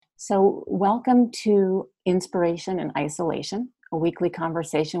So, welcome to Inspiration and Isolation, a weekly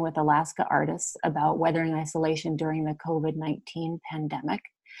conversation with Alaska artists about weathering isolation during the COVID-19 pandemic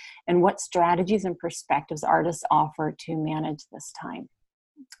and what strategies and perspectives artists offer to manage this time.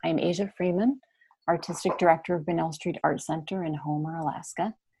 I'm Asia Freeman, Artistic Director of Bunnell Street Art Center in Homer,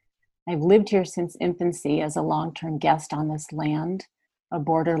 Alaska. I've lived here since infancy as a long-term guest on this land, a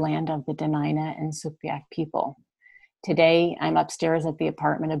borderland of the Dena'ina and Sugpiaq people. Today, I'm upstairs at the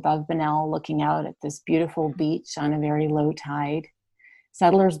apartment above Bunnell looking out at this beautiful beach on a very low tide.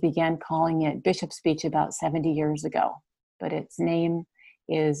 Settlers began calling it Bishop's Beach about 70 years ago, but its name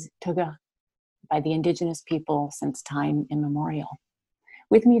is Tuga by the indigenous people since time immemorial.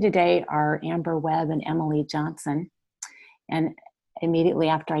 With me today are Amber Webb and Emily Johnson. And immediately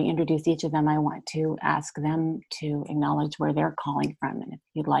after I introduce each of them, I want to ask them to acknowledge where they're calling from. And if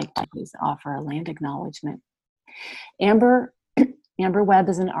you'd like to, please offer a land acknowledgement. Amber Webb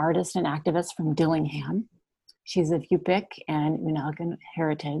is an artist and activist from Dillingham. She's of Yupik and Unalgan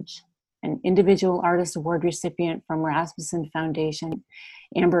heritage. An Individual Artist Award recipient from Rasmussen Foundation,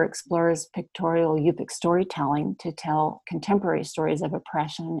 Amber explores pictorial Yupik storytelling to tell contemporary stories of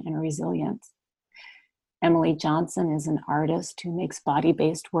oppression and resilience. Emily Johnson is an artist who makes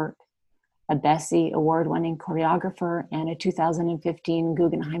body-based work, a Bessie Award-winning choreographer and a 2015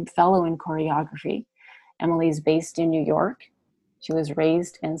 Guggenheim Fellow in Choreography. Emily's based in New York. She was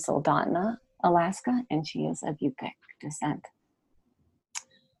raised in Soldotna, Alaska, and she is of Yupik descent.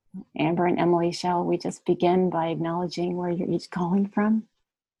 Amber and Emily, shall we just begin by acknowledging where you're each calling from?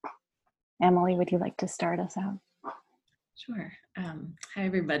 Emily, would you like to start us out? Sure. Hi,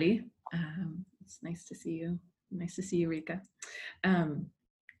 everybody. It's nice to see you. Nice to see you, Rika.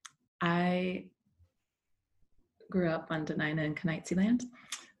 I grew up on Dena'ina and Kenaitze land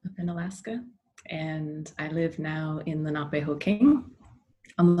up in Alaska. And I live now in Lenape-Hoking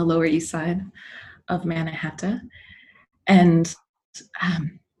on the Lower East Side of Mannahatta. And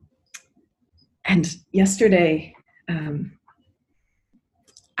yesterday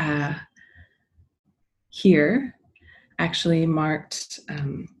here actually marked, I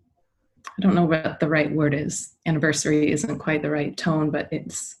don't know what the right word is. Anniversary isn't quite the right tone, but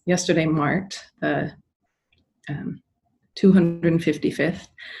yesterday marked the 255th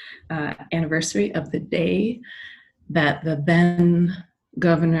anniversary of the day that the then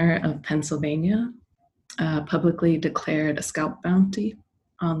governor of Pennsylvania publicly declared a scalp bounty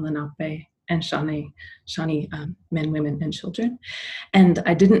on Lenape and Shawnee men, women, and children. And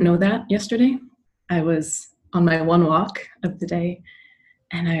I didn't know that yesterday. I was on my one walk of the day,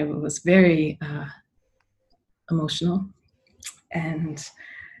 and I was very emotional. And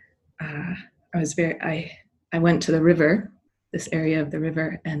I went to the river, this area of the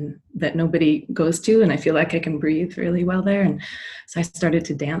river, and that nobody goes to, and I feel like I can breathe really well there. And so I started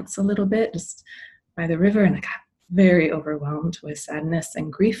to dance a little bit just by the river, and I got very overwhelmed with sadness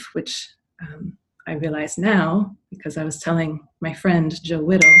and grief, which I realize now because I was telling my friend Joe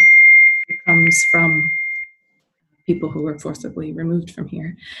Whittle, who comes from people who were forcibly removed from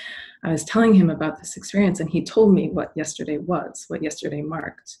here. I was telling him about this experience, and he told me what yesterday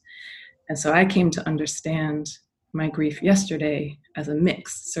marked. And so I came to understand my grief yesterday as a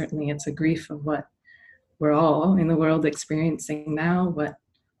mix. Certainly it's a grief of what we're all in the world experiencing now, what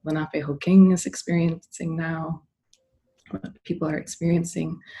Lenape-Hoking is experiencing now, what people are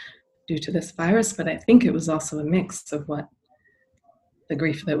experiencing due to this virus. But I think it was also a mix of what the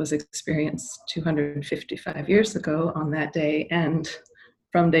grief that was experienced 255 years ago on that day, and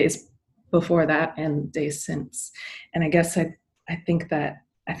from days before that and days since. And I guess I think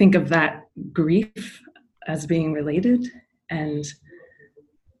of that grief as being related, and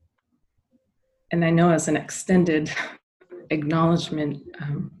I know as an extended acknowledgement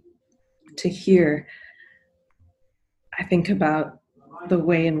to hear, I think about the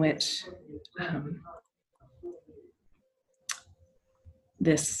way in which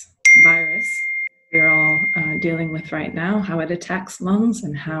this virus we're all dealing with right now, how it attacks lungs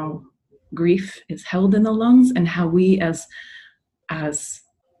and how grief is held in the lungs, and how we as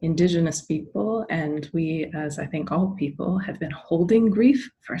Indigenous people, and we as I think all people, have been holding grief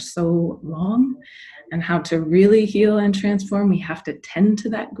for so long, and how to really heal and transform, we have to tend to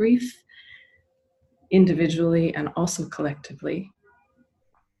that grief individually and also collectively.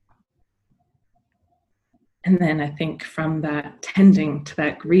 And then I think from that tending to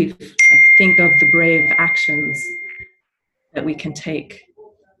that grief, think of the brave actions that we can take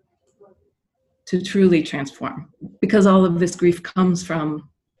to truly transform, because all of this grief comes from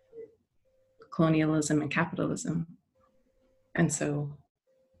colonialism and capitalism. And so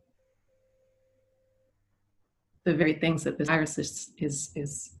the very things that this virus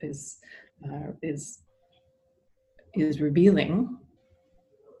is revealing,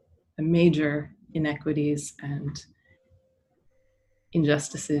 the major inequities and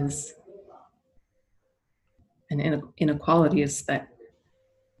injustices and inequalities that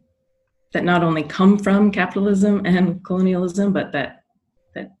not only come from capitalism and colonialism, but that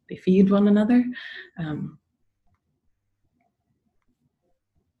they feed one another.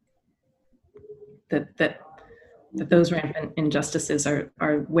 That those rampant injustices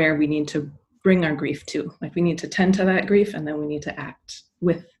are where we need to bring our grief to. Like, we need to tend to that grief, and then we need to act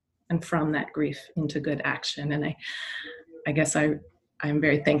with and from that grief into good action. And I guess I'm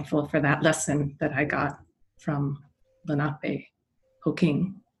very thankful for that lesson that I got from Lenape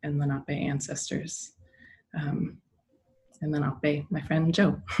Hoking and Lenape ancestors, and Lenape, my friend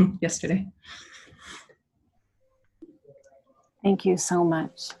Joe, yesterday. Thank you so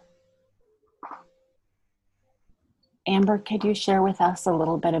much. Amber, could you share with us a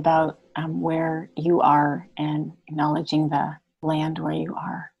little bit about where you are and acknowledging the land where you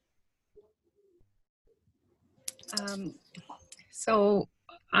are? So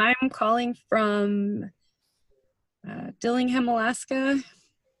I'm calling from Dillingham, Alaska.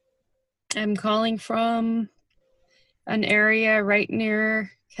 I'm calling from an area right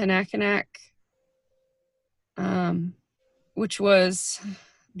near Kanakanak, which was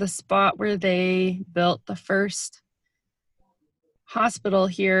the spot where they built the first hospital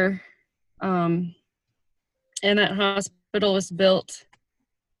here. And that hospital was built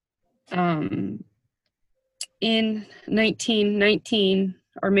in 1919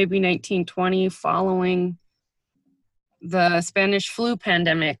 or maybe 1920, following the Spanish flu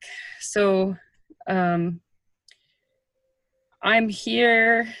pandemic. So I'm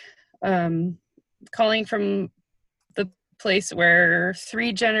here calling from the place where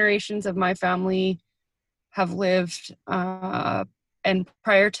 3 generations of my family have lived. And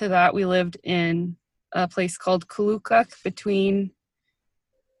prior to that, we lived in a place called Kulukuk between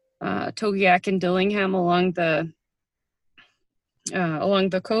Togiak and Dillingham along the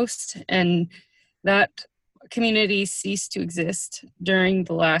coast, and that community ceased to exist during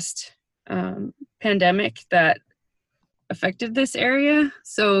the last pandemic that affected this area.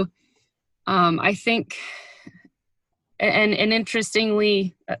 So I think, and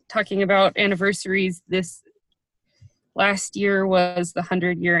interestingly, talking about anniversaries, this last year was the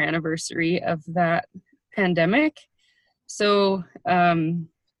 100-year anniversary of that pandemic. So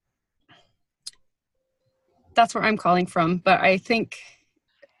that's where I'm calling from. But I think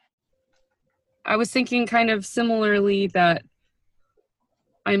I was thinking kind of similarly that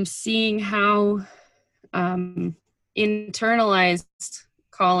I'm seeing how internalized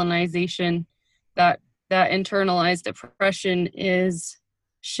colonization, that internalized oppression is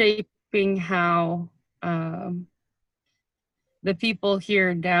shaping how the people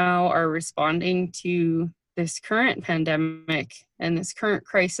here now are responding to this current pandemic and this current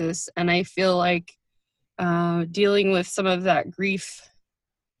crisis. And I feel like dealing with some of that grief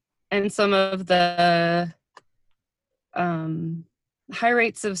and some of the high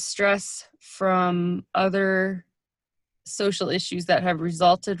rates of stress from other social issues that have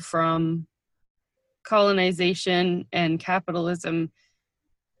resulted from colonization and capitalism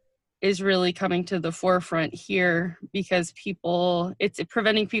is really coming to the forefront here, because it's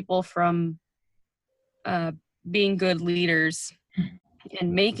preventing people from being good leaders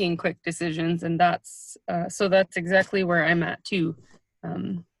and making quick decisions. And that's exactly where I'm at too.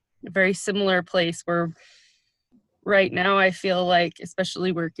 A very similar place where right now I feel like,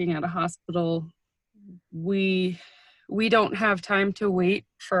 especially working at a hospital, we don't have time to wait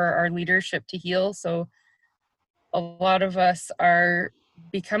for our leadership to heal. So a lot of us are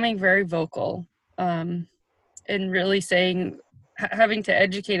becoming very vocal, and really having to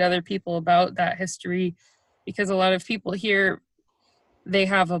educate other people about that history, because a lot of people here, they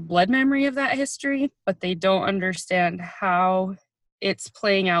have a blood memory of that history, but they don't understand how it's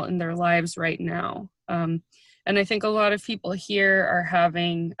playing out in their lives right now. And I think a lot of people here are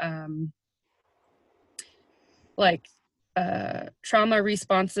having trauma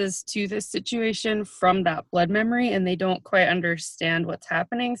responses to this situation from that blood memory, and they don't quite understand what's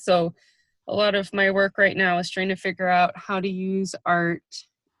happening. So a lot of my work right now is trying to figure out how to use art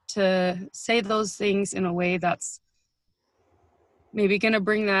to say those things in a way that's maybe going to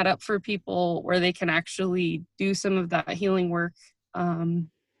bring that up for people, where they can actually do some of that healing work,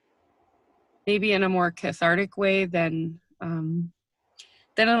 maybe in a more cathartic way than a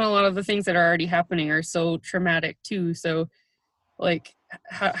lot of the things that are already happening are so traumatic too. So like,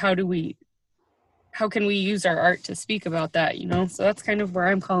 how can we use our art to speak about that, you know? So that's kind of where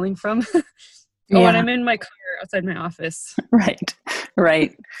I'm calling from. Yeah. When I'm in my car, outside my office. Right,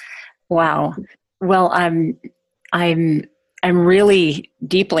 right. Wow. Well, I'm I'm really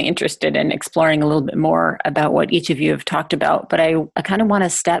deeply interested in exploring a little bit more about what each of you have talked about, but I kind of want to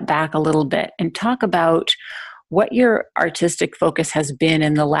step back a little bit and talk about what your artistic focus has been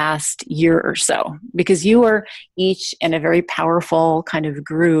in the last year or so, because you are each in a very powerful kind of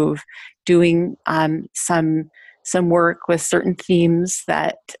groove doing some work with certain themes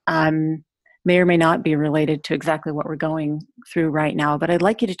that may or may not be related to exactly what we're going through right now. But I'd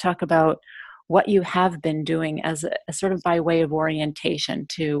like you to talk about what you have been doing as a sort of by way of orientation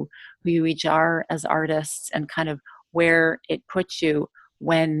to who you each are as artists and kind of where it puts you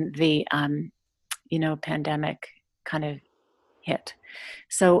when the pandemic kind of hit.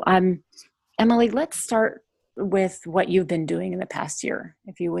 So, Emily, let's start with what you've been doing in the past year,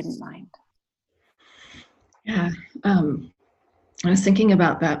 if you wouldn't mind. Yeah, I was thinking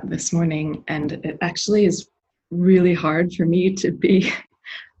about that this morning, and it actually is really hard for me to be.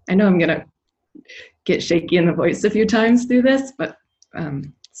 I know I'm gonna get shaky in the voice a few times through this, but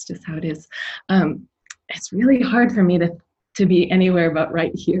it's just how it is. It's really hard for me to be anywhere but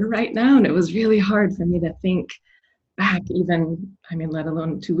right here, right now, and it was really hard for me to think back, even, I mean, let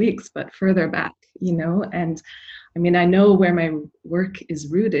alone 2 weeks, but further back, and I mean, I know where my work is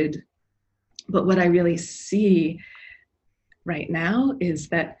rooted, but what I really see right now is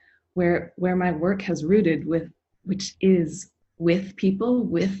that where my work has rooted which is with people,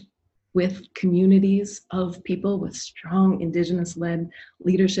 with communities of people, with strong Indigenous-led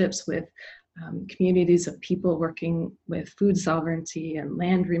leaderships, with communities of people working with food sovereignty and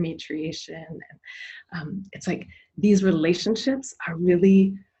land rematriation. And it's like these relationships are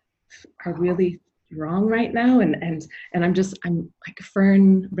really strong right now. And I'm like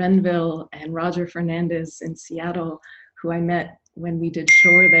Fern Renville and Roger Fernandez in Seattle, who I met when we did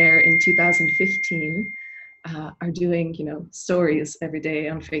Shore there in 2015. Are doing, stories every day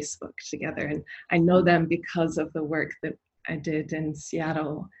on Facebook together. And I know them because of the work that I did in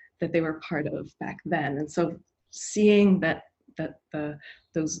Seattle that they were part of back then. And so seeing that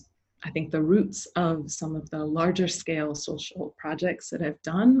those, I think the roots of some of the larger scale social projects that I've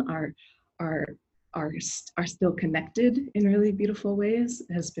done are still connected in really beautiful ways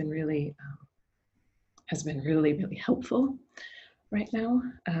has been really really helpful right now.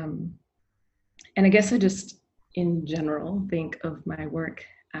 And I guess I just, in general, think of my work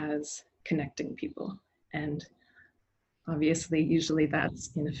as connecting people. And obviously, usually that's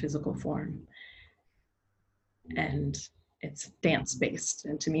in a physical form. And it's dance-based.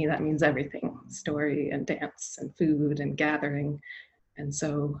 And to me, that means everything: story and dance and food and gathering. And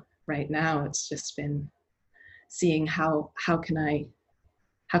so right now, it's just been seeing how can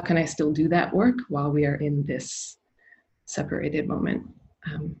I still do that work while we are in this separated moment.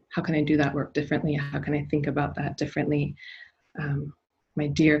 How can I do that work differently? How can I think about that differently? My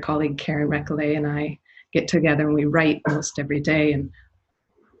dear colleague Karen Recollet and I get together and we write almost every day, and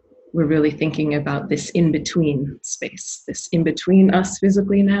we're really thinking about this in-between space, this in-between us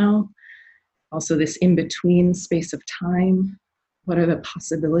physically now, also this in-between space of time. What are the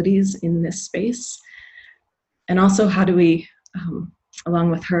possibilities in this space? And also, how do we,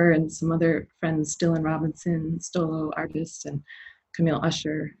 along with her and some other friends, Dylan Robinson, Stolo artist, and Camille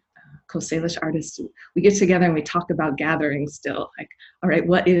Usher, Coast Salish artist, we get together and we talk about gathering still. Like, all right,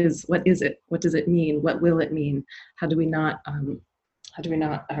 what is it? What does it mean? What will it mean? How do we not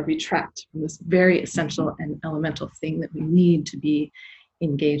retract from this very essential and elemental thing that we need to be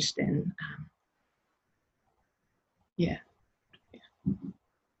engaged in? Yeah.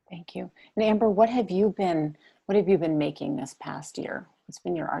 Thank you. And Amber, what have you been making this past year? What's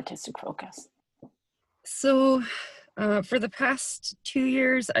been your artistic focus? So for the past 2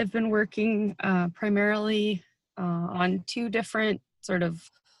 years, I've been working primarily on 2 different sort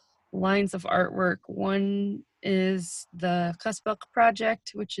of lines of artwork. One is the Kasbak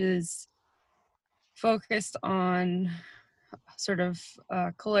project, which is focused on sort of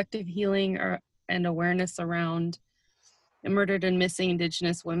collective healing and awareness around murdered and missing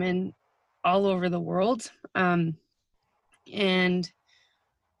Indigenous women all over the world, and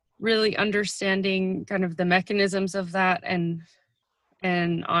really understanding kind of the mechanisms of that and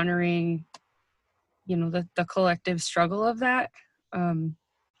honoring, the collective struggle of that. And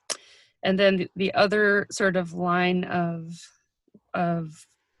then the other sort of line of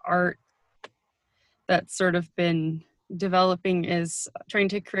art that's sort of been developing is trying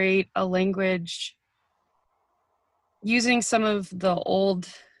to create a language using some of the old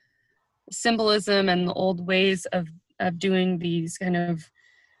symbolism and the old ways of doing these kind of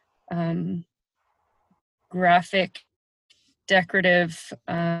graphic, decorative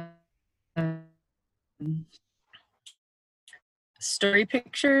story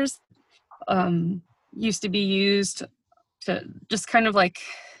pictures used to be used to just kind of like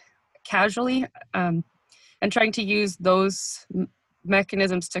casually, and trying to use those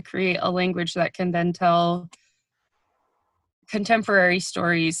mechanisms to create a language that can then tell contemporary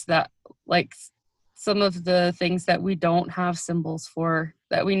stories, that like some of the things that we don't have symbols for,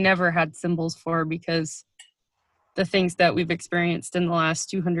 that we never had symbols for, because the things that we've experienced in the last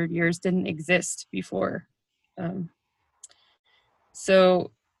 200 years didn't exist before.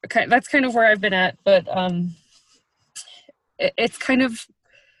 So that's kind of where I've been at, but it's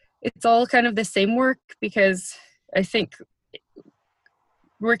all kind of the same work, because I think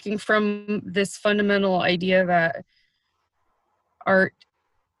working from this fundamental idea that art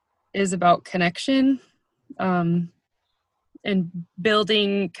is about connection, and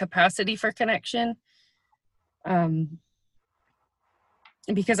building capacity for connection,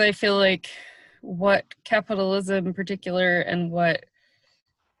 because I feel like what capitalism in particular and what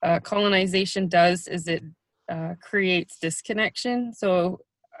colonization does is it creates disconnection. So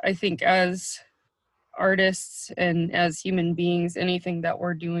I think as artists and as human beings, anything that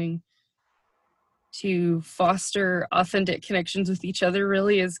we're doing to foster authentic connections with each other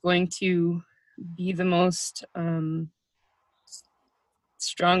really is going to be the most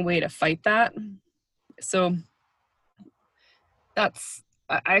strong way to fight that. So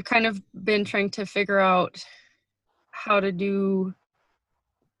I kind of been trying to figure out how to do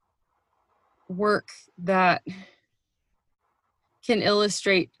work that can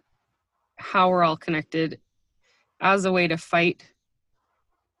illustrate how we're all connected as a way to fight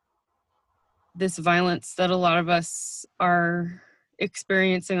this violence that a lot of us are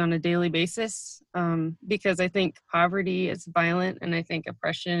experiencing on a daily basis, because I think poverty is violent and I think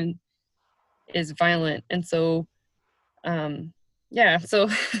oppression is violent. And so so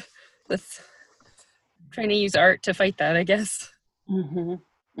that's trying to use art to fight that, I guess. Mm-hmm.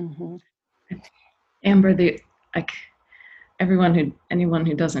 Mm-hmm. Amber, anyone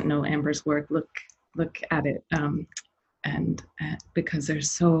who doesn't know Amber's work, look at it, and because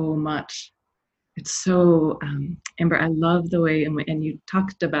there's so much. It's so Amber, I love the way, and you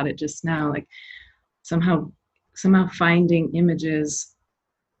talked about it just now, like somehow finding images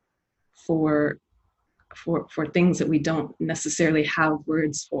for things that we don't necessarily have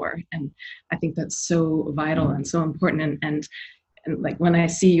words for, and I think that's so vital and so important. And like when I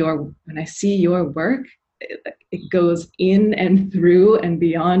see your work, it goes in and through and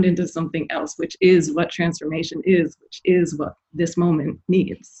beyond into something else, which is what transformation is, which is what this moment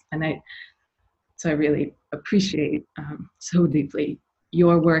needs. And so I really appreciate so deeply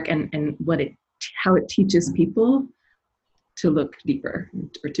your work and how it teaches people to look deeper,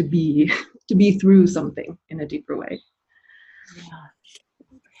 or to be through something in a deeper way. Yeah.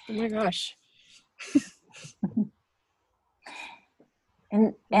 Oh my gosh.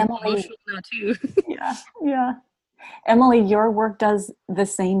 And Emily, now too. yeah. Emily, your work does the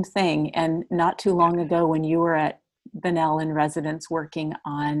same thing. And not too long ago, when you were at Bunnell in residence working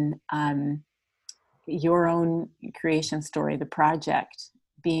on your own creation story, the project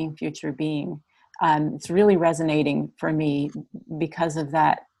Being Future Being, it's really resonating for me because of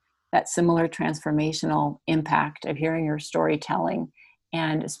that similar transformational impact of hearing your storytelling,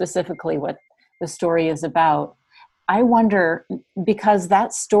 and specifically what the story is about. I wonder, because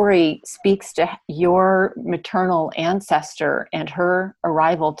that story speaks to your maternal ancestor and her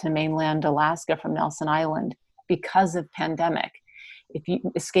arrival to mainland Alaska from Nelson Island because of pandemic.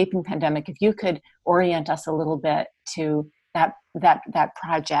 Escaping pandemic, if you could orient us a little bit to that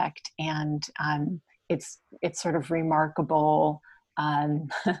project and its sort of remarkable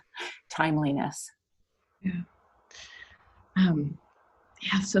timeliness.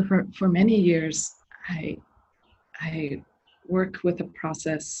 So for many years, I work with a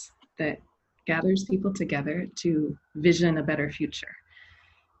process that gathers people together to vision a better future,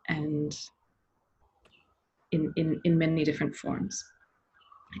 and in many different forms.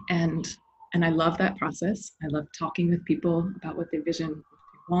 And I love that process. I love talking with people about what they vision, what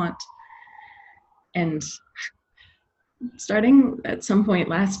they want. And starting at some point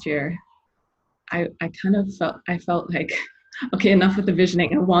last year, I kind of felt like, okay, enough with the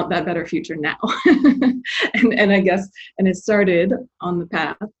visioning. I want that better future now. and I guess, and it started on the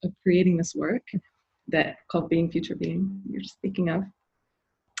path of creating this work that called Being Future Being, you're speaking of,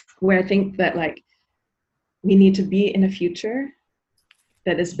 where I think that like we need to be in a future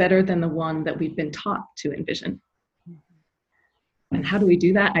that is better than the one that we've been taught to envision. And how do we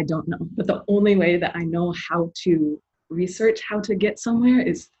do that? I don't know. But the only way that I know how to research how to get somewhere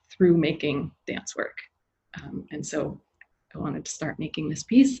is through making dance work. And so I wanted to start making this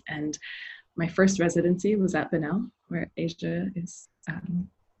piece, and my first residency was at Bunnell, where Asia is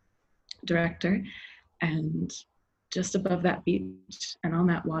director, and just above that beach and on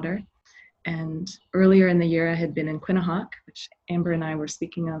that water. And earlier in the year, I had been in Quinnahock, which Amber and I were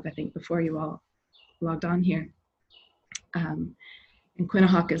speaking of, I think, before you all logged on here. And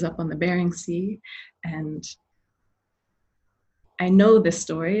Quinnahock is up on the Bering Sea. And I know this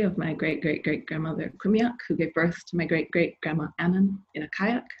story of my great-great-great-grandmother Quimiak, who gave birth to my great-great-grandma Annan in a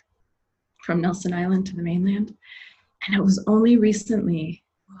kayak from Nelson Island to the mainland. And it was only recently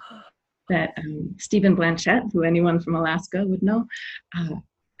that Stephen Blanchett, who anyone from Alaska would know,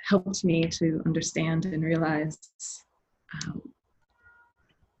 helped me to understand and realize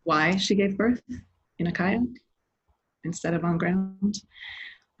why she gave birth in a kayak instead of on ground.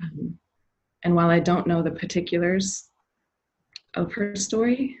 And while I don't know the particulars of her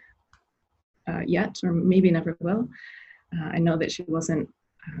story yet, or maybe never will, I know that she wasn't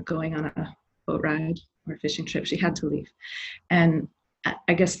going on a boat ride or a fishing trip. She had to leave. And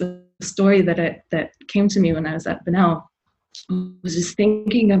I guess the story that came to me when I was at Bunnell was just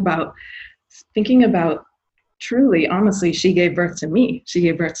thinking about truly, honestly, she gave birth to me. She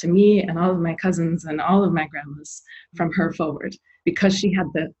gave birth to me and all of my cousins and all of my grandmas from her forward, because she had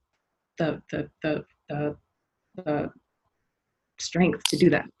the strength to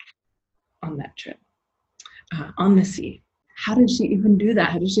do that on that trip, on the sea. How did she even do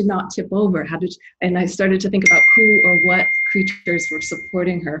that? How did she not tip over? And I started to think about who or what creatures were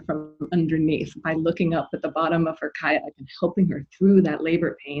supporting her from underneath by looking up at the bottom of her kayak and helping her through that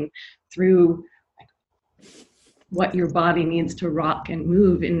labor pain, through what your body needs to rock and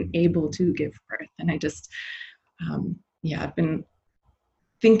move and able to give birth. And I just, I've been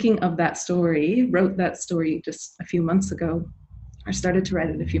thinking of that story, wrote that story just a few months ago. I started to write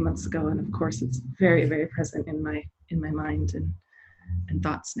it a few months ago, and of course it's very, very present in my mind and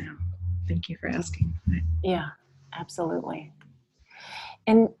thoughts now. Thank you for asking. Yeah, absolutely.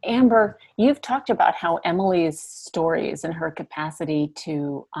 And Amber, you've talked about how Emily's stories and her capacity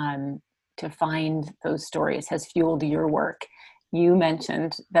to find those stories has fueled your work. You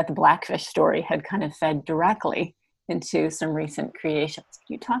mentioned that the Blackfish story had kind of fed directly into some recent creations.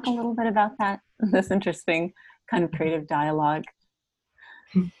 Can you talk a little bit about that, this interesting kind of creative dialogue?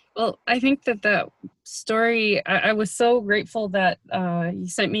 Well, I think that story, I was so grateful that you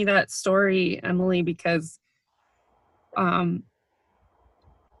sent me that story, Emily, because I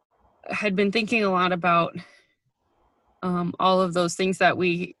had been thinking a lot about all of those things that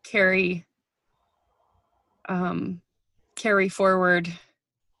we carry forward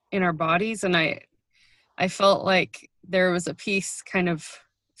in our bodies. And I felt like there was a piece kind of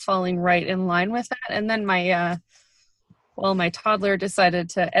falling right in line with that. And then my toddler decided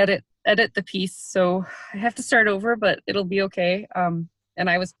to edit the piece, so I have to start over, but it'll be okay. And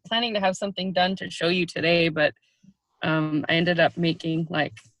I was planning to have something done to show you today, but I ended up making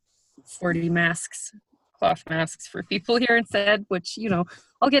like 40 masks, cloth masks for people here instead, which,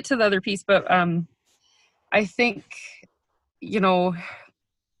 I'll get to the other piece, but I think,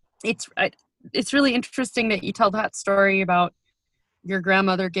 it's really interesting that you tell that story about your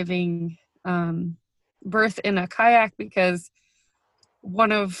grandmother giving birth in a kayak, because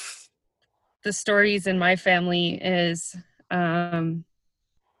one of the stories in my family is when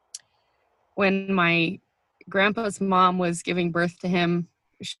my grandpa's mom was giving birth to him,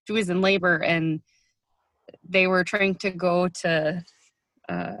 she was in labor and they were trying to go to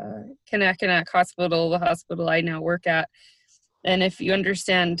Kanakanak Hospital, the hospital I now work at. And if you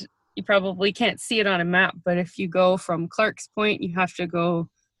understand, you probably can't see it on a map, but if you go from Clark's Point, you have to go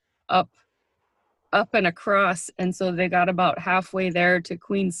up and across. And so they got about halfway there to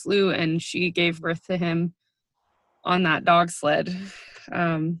Queen Slough, and she gave birth to him on that dog sled.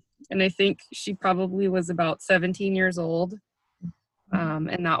 And I think she probably was about 17 years old.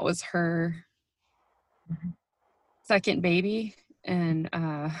 And that was her second baby. And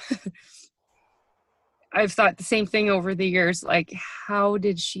I've thought the same thing over the years, like, how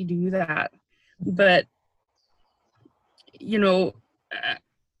did she do that? But,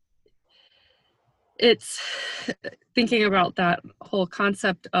 it's thinking about that whole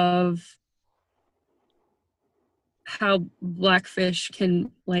concept of how blackfish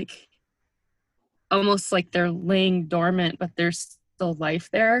can, like, almost like they're laying dormant, but there's still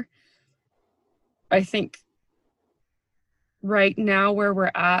life there. I think right now where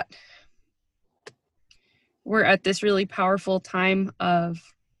we're at this really powerful time of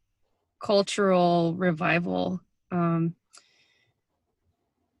cultural revival.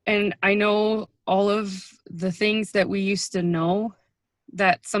 And I know all of the things that we used to know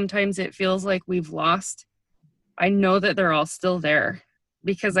that sometimes it feels like we've lost. I know that they're all still there.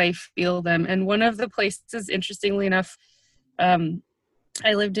 because I feel them. And one of the places, interestingly enough,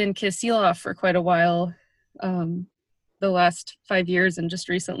 I lived in Kasilof for quite a while, the last 5 years, and just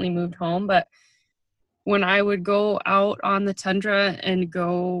recently moved home. But when I would go out on the tundra and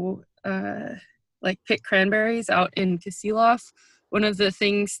go like pick cranberries out in Kasilof, one of the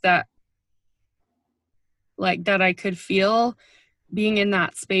things that I could feel being in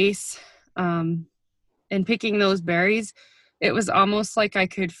that space and picking those berries, it was almost like I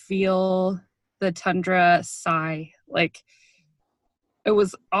could feel the tundra sigh. Like it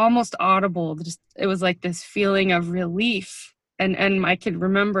was almost audible. Just, it was like this feeling of relief. And I could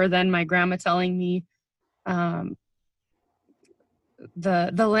remember then my grandma telling me,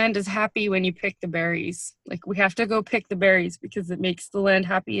 the land is happy when you pick the berries. Like we have to go pick the berries because it makes the land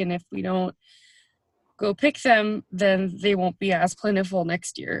happy. And if we don't go pick them, then they won't be as plentiful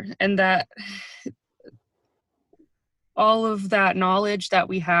next year. And that all of that knowledge that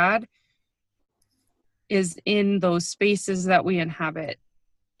we had is in those spaces that we inhabit,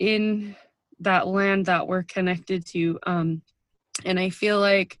 in that land that we're connected to. And I feel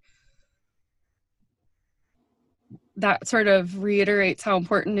like that sort of reiterates how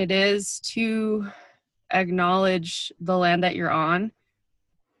important it is to acknowledge the land that you're on,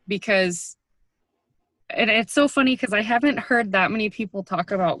 because, and it's so funny because I haven't heard that many people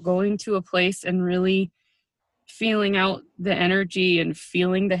talk about going to a place and really feeling out the energy and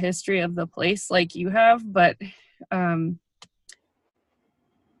feeling the history of the place like you have. But I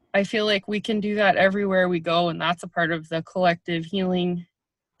feel like we can do that everywhere we go, and that's a part of the collective healing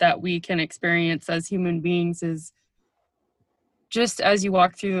that we can experience as human beings, is just as you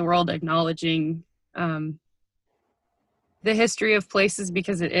walk through the world acknowledging the history of places,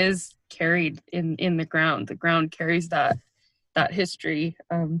 because it is carried in the ground. The ground carries that history.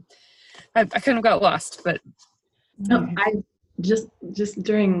 I kind of got lost, but no, I just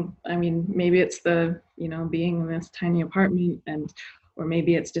during, I mean, maybe it's the, you know, being in this tiny apartment, and or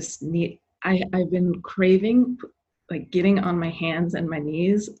maybe it's just neat. I've been craving like getting on my hands and my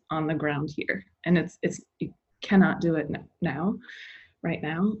knees on the ground here, and it's you cannot do it now, right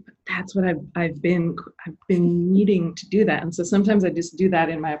now. That's what I've been needing to do that. And so sometimes I just do that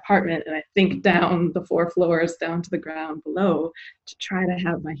in my apartment, and I think down the 4 floors down to the ground below to try to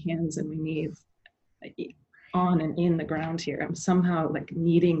have my hands and my knees on and in the ground here. I'm somehow like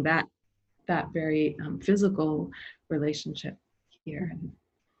needing that very physical relationship here. And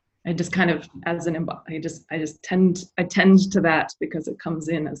I just kind of, as an I tend to that because it comes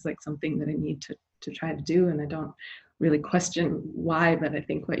in as like something that I need to try to do, and I don't really question why, but I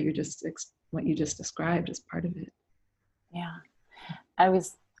think what you just described is part of it. Yeah, I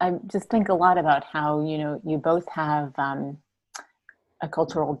just think a lot about how, you know, you both have a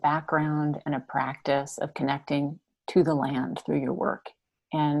cultural background and a practice of connecting to the land through your work,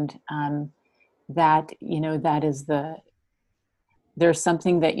 and that, you know, that is there's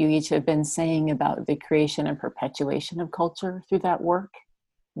something that you each have been saying about the creation and perpetuation of culture through that work,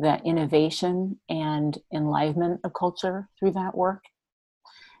 the innovation and enlivenment of culture through that work.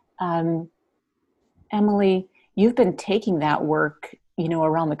 Emily, you've been taking that work, you know,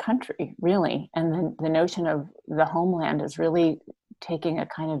 around the country, really, and then the notion of the homeland is really taking a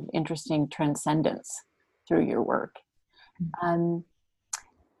kind of interesting transcendence through your work. And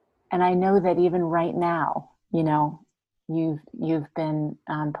I know that even right now, you know, you've been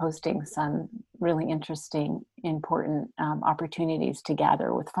posting some really interesting, important opportunities to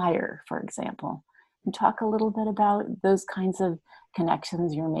gather with fire, for example. And talk a little bit about those kinds of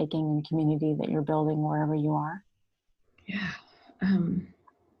connections you're making in community that you're building wherever you are. Yeah, I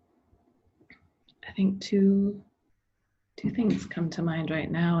think two things come to mind right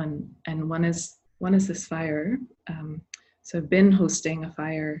now, and one is this fire. So I've been hosting a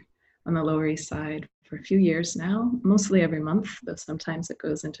fire on the Lower East Side for a few years now, mostly every month, though sometimes it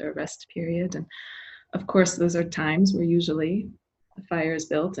goes into a rest period. And of course, those are times where usually the fire is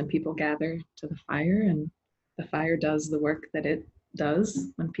built and people gather to the fire, and the fire does the work that it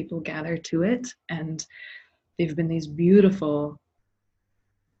does when people gather to it. And they've been these beautiful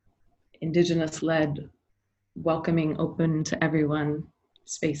Indigenous-led, welcoming, open to everyone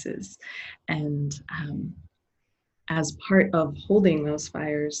spaces. And as part of holding those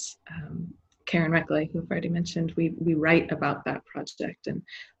fires, Karen Reckley, who I've already mentioned, we write about that project, and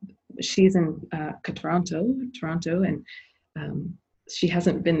she's in Toronto, and she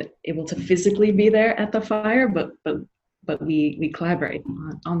hasn't been able to physically be there at the fire, but we collaborate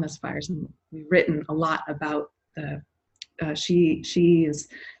on those fires, and we've written a lot about the. She is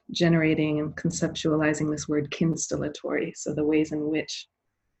generating and conceptualizing this word kinstillatory, so the ways in which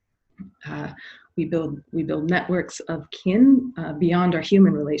we build networks of kin beyond our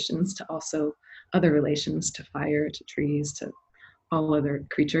human relations to also other relations, to fire, to trees, to all other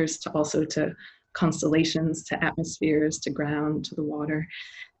creatures, to also to constellations, to atmospheres, to ground, to the water.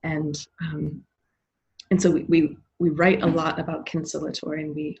 And so we write a lot about kinsolatory,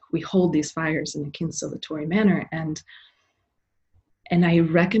 and we hold these fires in a kinsolatory manner. And I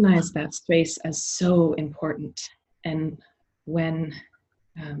recognize that space as so important. And when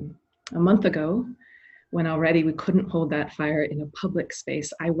a month ago, when already we couldn't hold that fire in a public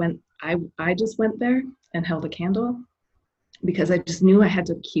space, I just went there and held a candle, because I just knew I had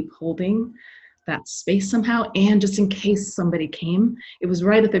to keep holding that space somehow. And just in case somebody came, it was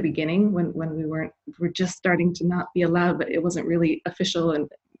right at the beginning when we're just starting to not be allowed, but it wasn't really official and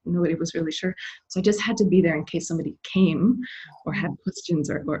nobody was really sure. So I just had to be there in case somebody came or had questions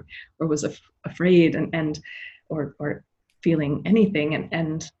or was afraid or feeling anything.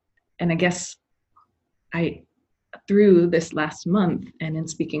 And I guess through this last month, and in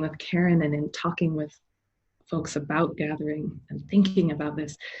speaking with Karen and in talking with folks about gathering and thinking about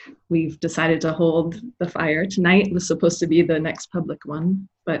this, we've decided to hold the fire. Tonight was supposed to be the next public one,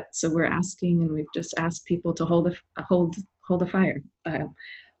 but so we're asking, and we've just asked people to hold a fire,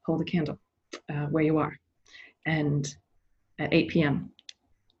 hold a candle where you are, and at 8 p.m.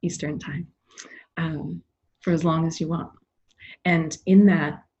 Eastern time, for as long as you want. And in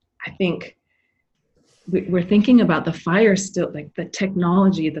that, I think we're thinking about the fire still, like the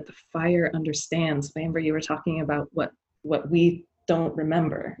technology that the fire understands. Amber, you were talking about what we don't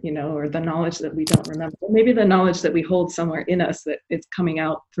remember, or the knowledge that we don't remember. Maybe the knowledge that we hold somewhere in us, that it's coming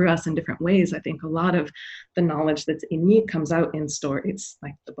out through us in different ways. I think a lot of the knowledge that's in me comes out in stories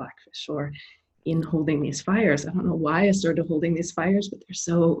like the Blackfish, or in holding these fires. I don't know why I started holding these fires, but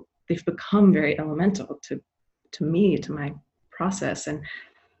they've become very elemental to me, to my process. And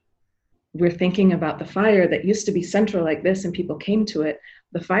we're thinking about the fire that used to be central like this, and people came to it.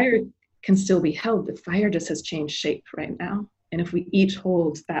 The fire can still be held. The fire just has changed shape right now. And if we each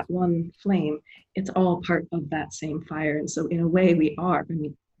hold that one flame, it's all part of that same fire. And so in a way we are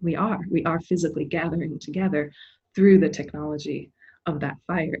physically gathering together through the technology of that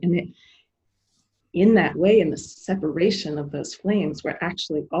fire. And in that way, in the separation of those flames, we're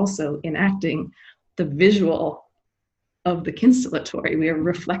actually also enacting the visual of the kinsolatory. We are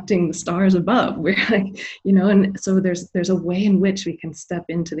reflecting the stars above. We're like, and so there's a way in which we can step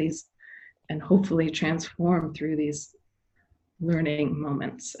into these and hopefully transform through these learning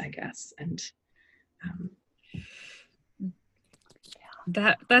moments, I guess. And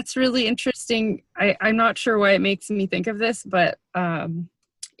that's really interesting. I'm not sure why it makes me think of this, but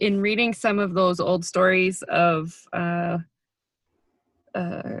in reading some of those old stories of the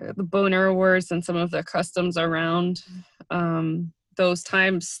Boner Wars and some of the customs around those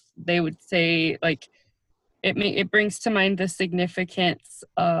times, they would say, like, it brings to mind the significance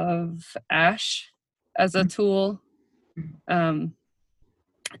of ash as a tool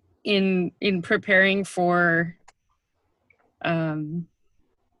in preparing for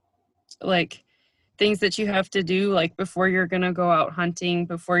like things that you have to do, like before you're gonna go out hunting,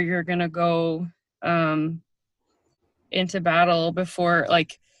 before you're gonna go into battle, before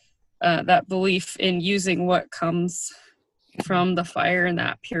that belief in using what comes from the fire and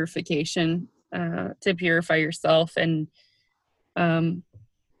that purification to purify yourself. And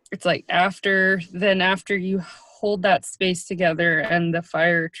it's like after you hold that space together and the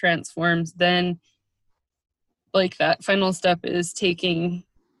fire transforms, then like that final step is taking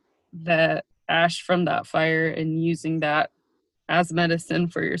the ash from that fire and using that as medicine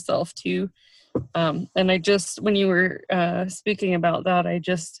for yourself too. And I just, when you were speaking about that, I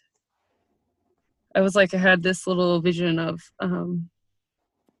was like, I had this little vision of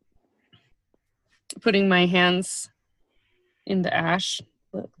putting my hands in the ash,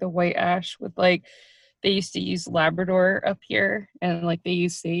 the white ash, with like, they used to use Labrador up here, and like they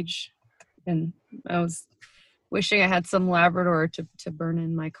use sage. And I was wishing I had some Labrador to burn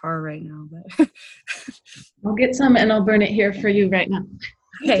in my car right now, but I'll get some and I'll burn it here for you right now.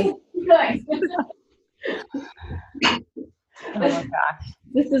 Okay. Oh my gosh.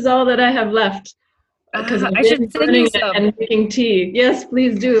 This is all that I have left. Because I should send you some. And making tea. Yes,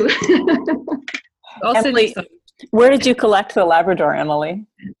 please do. I'll send you some. Where did you collect the Labrador, Emily?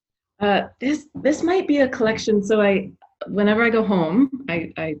 This might be a collection. So whenever I go home,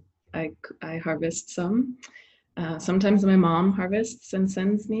 I harvest some. Sometimes my mom harvests and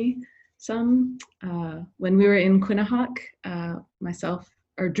sends me some. When we were in Quinnahock,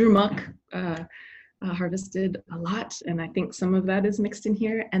 Drew Muck harvested a lot, and I think some of that is mixed in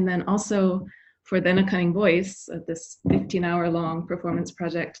here. And then also for Then a Cunning Voice, this 15-hour long performance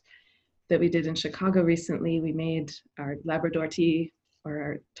project, that we did in Chicago recently. We made our Labrador tea or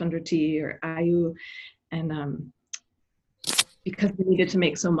our Tundra tea or Ayu, and because we needed to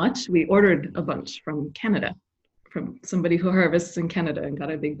make so much, we ordered a bunch from Canada, from somebody who harvests in Canada, and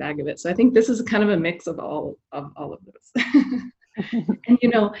got a big bag of it. So I think this is kind of a mix of all of those. And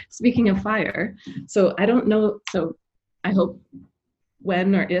speaking of fire, so I don't know. So I hope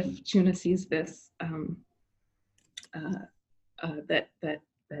when or if Chuna sees this, that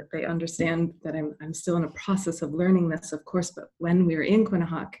they understand that I'm still in a process of learning this, of course. But when we were in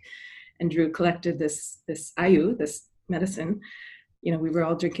Quinhagak and Drew collected this ayu, this medicine, we were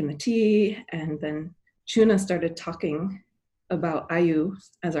all drinking the tea, and then Chuna started talking about ayu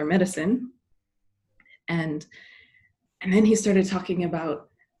as our medicine, and then he started talking about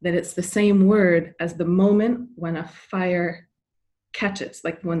that it's the same word as the moment when a fire catches,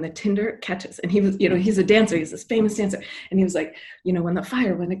 like when the tinder catches. And he was, he's a dancer, he's this famous dancer, and he was like, when the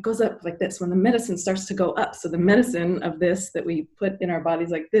fire, when it goes up like this, when the medicine starts to go up, so the medicine of this that we put in our bodies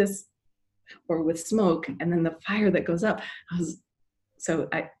like this, or with smoke, and then the fire that goes up.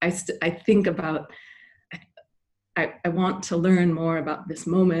 I think about, I want to learn more about this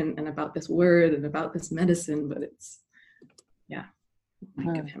moment and about this word and about this medicine, but it's,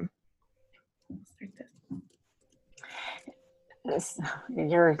 think of him.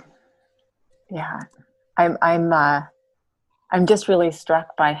 I'm just really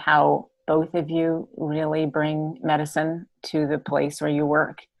struck by how both of you really bring medicine to the place where you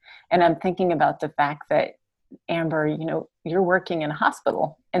work. And I'm thinking about the fact that, Amber, you're working in a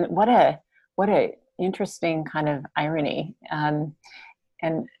hospital, and what a interesting kind of irony. And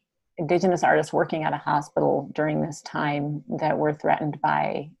Indigenous artists working at a hospital during this time that we're threatened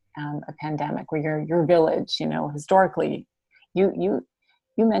by a pandemic, where your village, historically, you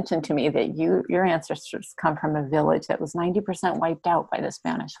mentioned to me that your ancestors come from a village that was 90% wiped out by the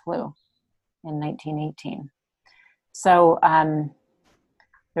Spanish flu in 1918. So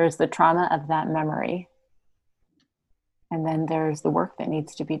there's the trauma of that memory, and then there's the work that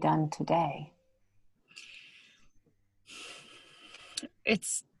needs to be done today.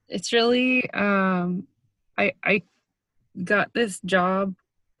 It's really I got this job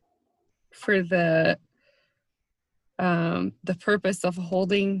for the purpose of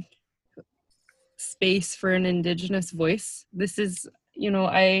holding space for an Indigenous voice. This is,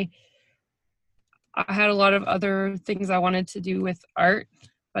 I had a lot of other things I wanted to do with art,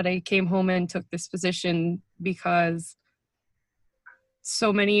 but I came home and took this position because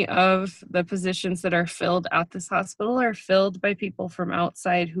so many of the positions that are filled at this hospital are filled by people from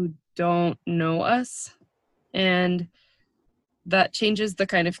outside who don't know us. And that changes the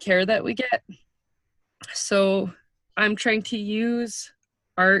kind of care that we get. So I'm trying to use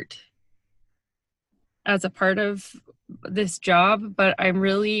art as a part of this job, but I'm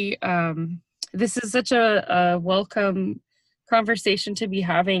really, this is such a welcome conversation to be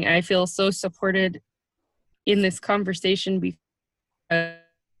having. I feel so supported in this conversation because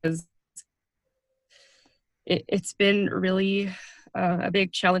it's been really a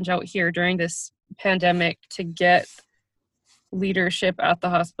big challenge out here during this pandemic to get leadership at the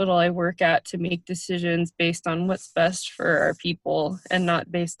hospital I work at to make decisions based on what's best for our people and not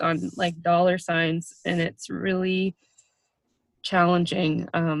based on like dollar signs. And it's really challenging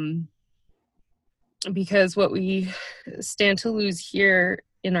because what we stand to lose here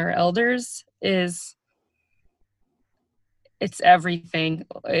in our elders is it's everything.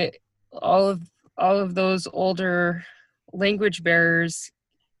 All of those older language bearers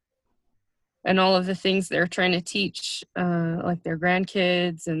and all of the things they're trying to teach, like their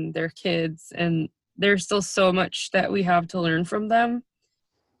grandkids and their kids. And there's still so much that we have to learn from them.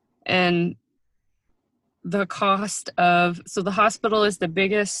 And the cost so the hospital is the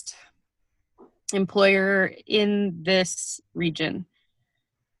biggest employer in this region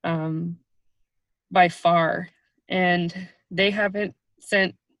by far. And they haven't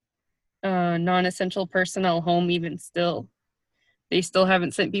sent non-essential personnel home even still. They still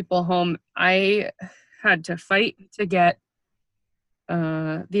haven't sent people home. I had to fight to get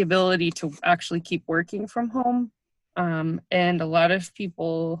the ability to actually keep working from home. And a lot of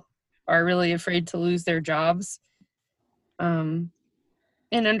people are really afraid to lose their jobs. And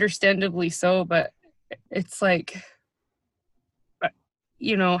understandably so, but it's like,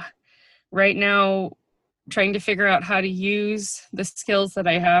 right now, trying to figure out how to use the skills that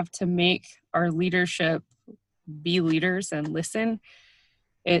I have to make our leadership be leaders and listen.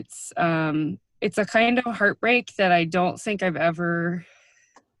 It's a kind of heartbreak that I don't think I've ever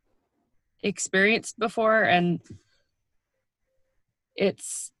experienced before. And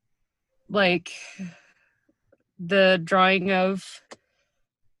it's like the drawing of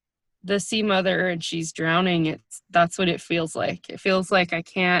the sea mother and she's drowning, that's what it feels like. It feels like I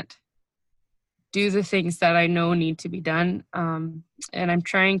can't do the things that I know need to be done. And I'm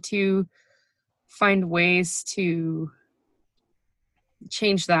trying to find ways to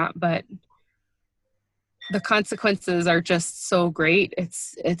change that, but the consequences are just so great.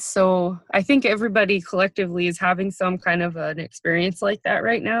 It's so, I think everybody collectively is having some kind of an experience like that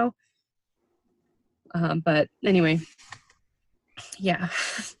right now. But anyway, yeah.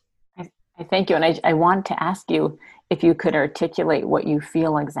 I thank you. And I want to ask you if you could articulate what you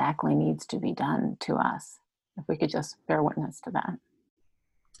feel exactly needs to be done to us. If we could just bear witness to that.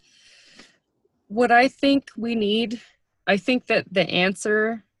 What I think we need, I think that the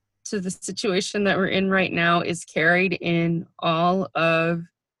answer to the situation that we're in right now is carried in all of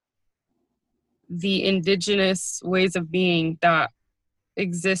the indigenous ways of being that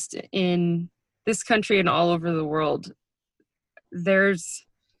exist in this country and all over the world. There's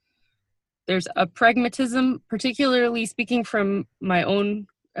a pragmatism, particularly speaking from my own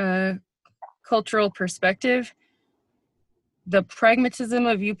cultural perspective, the pragmatism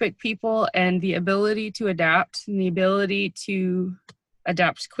of Yupik people and the ability to adapt and the ability to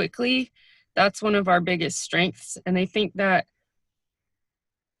adapt quickly, that's one of our biggest strengths. And I think that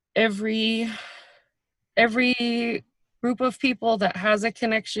every group of people that has a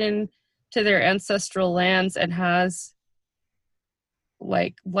connection to their ancestral lands and has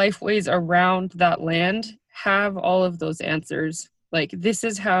like lifeways around that land have all of those answers. Like, this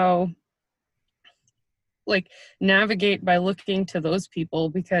is how, like, navigate by looking to those people,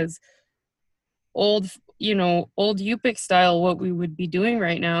 because old Yupik style, what we would be doing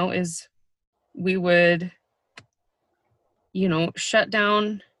right now is we would, shut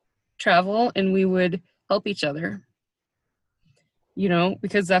down travel and we would help each other,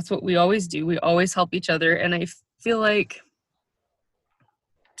 because that's what we always do. We always help each other. And I feel like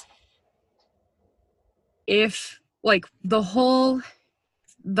if, like, the whole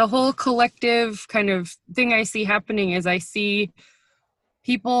collective kind of thing I see happening is I see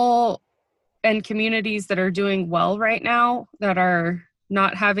people and communities that are doing well right now, that are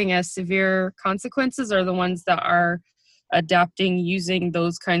not having as severe consequences, are the ones that are adapting using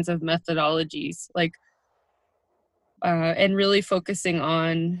those kinds of methodologies, like, and really focusing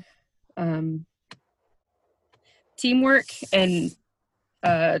on teamwork and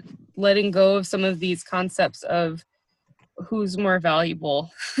letting go of some of these concepts of who's more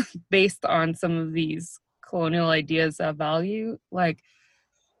valuable based on some of these colonial ideas of value. Like,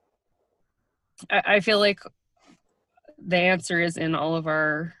 I feel like the answer is in all of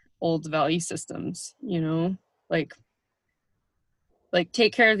our old value systems, like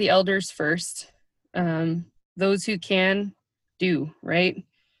take care of the elders first. Those who can do, right?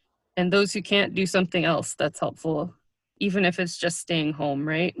 And those who can't, do something else that's helpful, even if it's just staying home,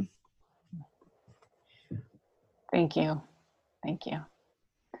 right? Thank you. Thank you.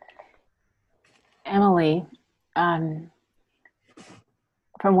 Emily, from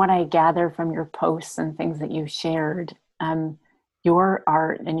what I gather from your posts and things that you shared, your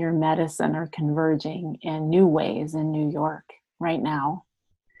art and your medicine are converging in new ways in New York right now.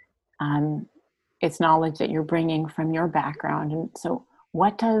 It's knowledge that you're bringing from your background. And so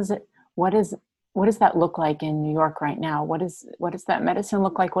what does that look like in New York right now? What does that medicine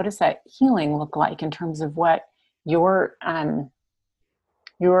look like? What does that healing look like in terms of what your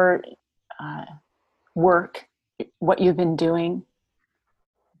work, what you've been doing?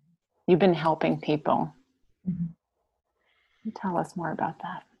 You've been helping people. Mm-hmm. Tell us more about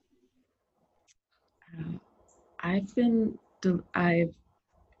that. I've been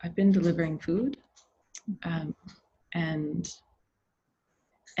delivering food, and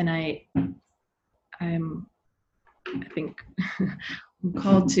I think I'm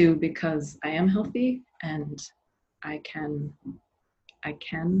called to, because I am healthy and I can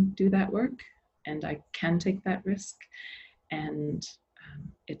do that work and I can take that risk, and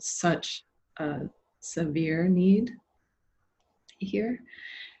it's such a severe need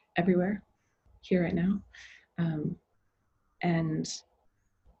everywhere here right now, and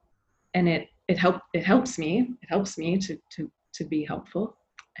it helps me to be helpful,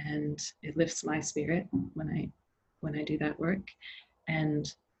 and it lifts my spirit when I do that work,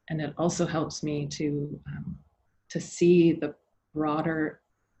 and it also helps me to see the broader,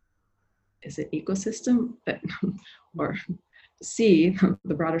 is it ecosystem, that or see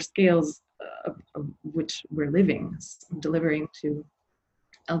the broader scales of which we're living, delivering to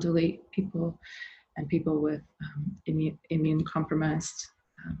elderly people and people with immune compromised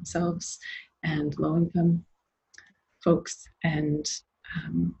selves and low income folks, and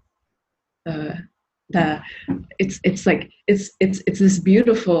the it's like it's this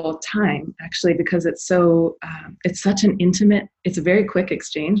beautiful time actually, because it's so it's such an intimate, it's a very quick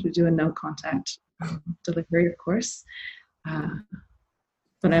exchange. We do a no contact delivery, of course,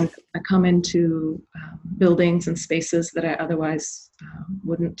 but I come into buildings and spaces that I otherwise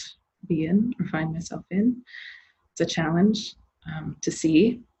wouldn't be in or find myself in. It's a challenge to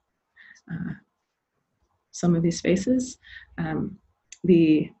see some of these spaces.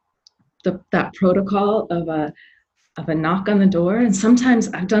 That protocol of a knock on the door, and sometimes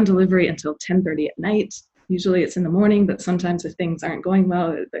I've done delivery until 10:30 at night. Usually it's in the morning, but sometimes if things aren't going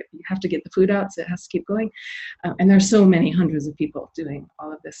well, you have to get the food out, so it has to keep going. And there's so many hundreds of people doing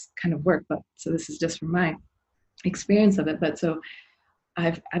all of this kind of work, but so this is just from my experience of it. But so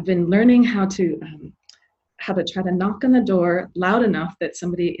I've been learning how to try to knock on the door loud enough that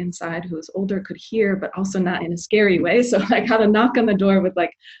somebody inside who is older could hear, but also not in a scary way. So like how to knock on the door with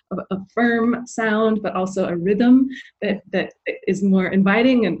like a firm sound, but also a rhythm that is more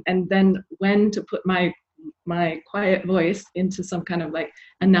inviting, and then when to put my quiet voice into some kind of like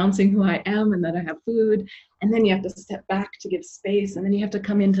announcing who I am and that I have food. And then you have to step back to give space, and then you have to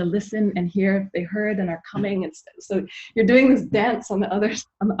come in to listen and hear if they heard and are coming. And so you're doing this dance on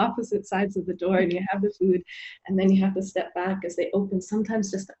the opposite sides of the door, and you have the food, and then you have to step back as they open, sometimes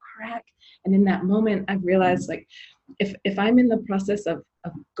just a crack. And in that moment, I've realized like if I'm in the process of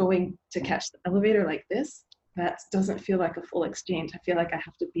going to catch the elevator like this, that doesn't feel like a full exchange. I feel like I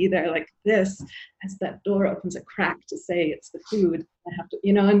have to be there like this as that door opens a crack to say it's the food. I have to,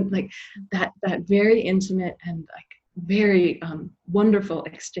 and like that very intimate and like very wonderful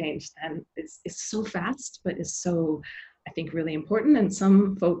exchange. And it's so fast, but it's so, I think, really important. And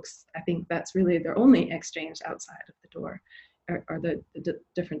some folks, I think that's really their only exchange outside of the door, or the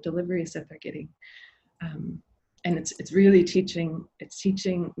different deliveries that they're getting. And it's really teaching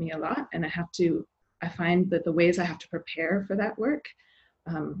me a lot. And I find that the ways I have to prepare for that work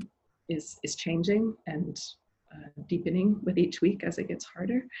is changing and deepening with each week as it gets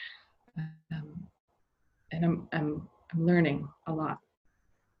harder. And I'm learning a lot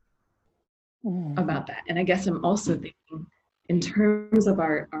about that. And I guess I'm also thinking in terms of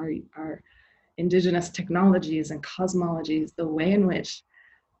our indigenous technologies and cosmologies, the way in which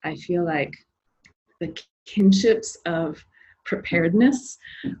I feel like the kinships of preparedness,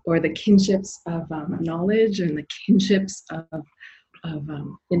 or the kinships of knowledge, and the kinships of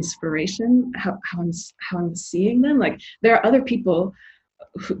inspiration, how I'm seeing them. Like there are other people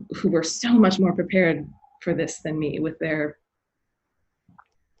who were so much more prepared for this than me, with the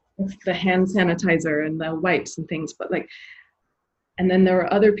hand sanitizer and the wipes and things, but like, and then there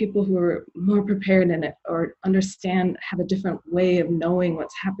are other people who are more prepared in it, or have a different way of knowing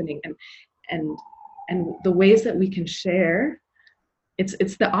what's happening, and the ways that we can share,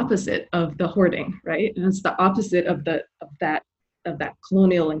 it's the opposite of the hoarding, right? And it's the opposite of that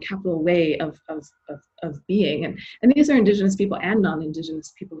colonial and capital way of being. And these are Indigenous people and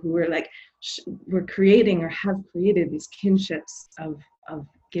non-Indigenous people who were like, we're creating or have created these kinships of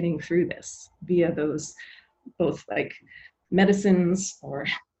getting through this via those both like medicines or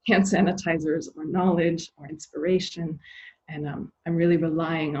hand sanitizers or knowledge or inspiration. And I'm really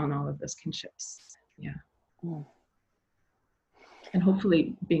relying on all of those kinships. Yeah. And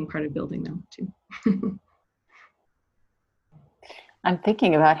hopefully being part of building them too. I'm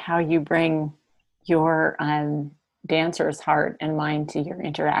thinking about how you bring your dancer's heart and mind to your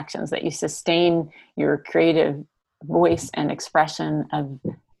interactions, that you sustain your creative voice and expression of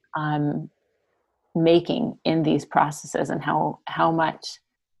making in these processes, and how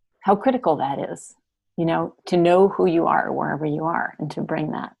critical that is, to know who you are wherever you are, and to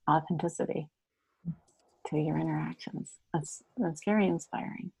bring that authenticity to your interactions. That's very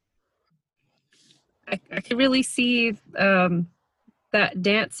inspiring. I can really see that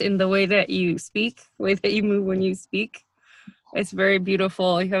dance in the way that you speak, the way that you move when you speak. It's very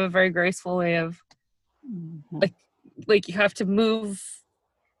beautiful. You have a very graceful way of like you have to move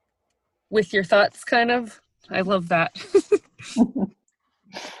with your thoughts, kind of. I love that.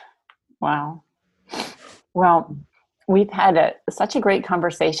 Wow. Well, we've had such a great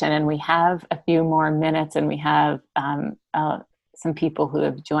conversation, and we have a few more minutes, and we have some people who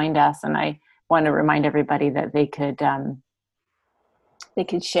have joined us, and I want to remind everybody that they could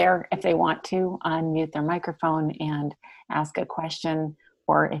share if they want to, unmute their microphone and ask a question,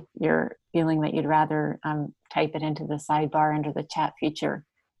 or if you're feeling that you'd rather type it into the sidebar under the chat feature,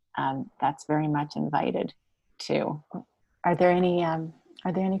 that's very much invited too. Are there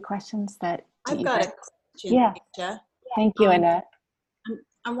any questions that I've got a question, yeah. Aisha. Thank you, Annette.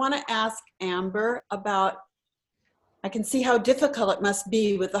 I want to ask Amber about, I can see how difficult it must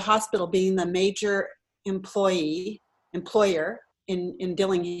be with the hospital being the major employer in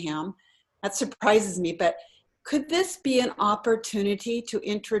Dillingham. That surprises me, but could this be an opportunity to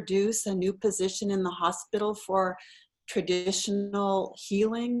introduce a new position in the hospital for traditional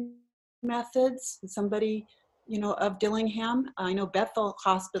healing methods? Somebody, of Dillingham? I know Bethel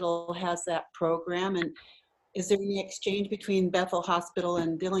Hospital has that program, and is there any exchange between Bethel Hospital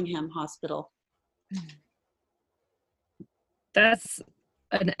and Dillingham Hospital? That's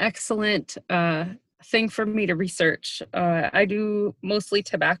an excellent thing for me to research. I do mostly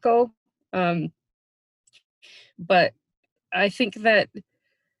tobacco, but I think that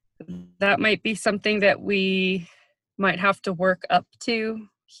might be something that we might have to work up to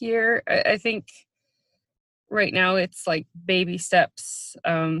here. I think right now it's like baby steps.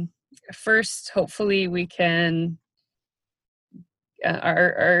 First, hopefully we can,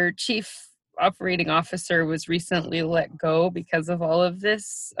 our chief operating officer was recently let go because of all of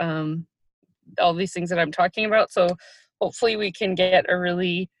this, all these things that I'm talking about. So hopefully we can get a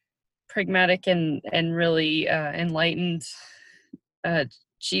really pragmatic and really enlightened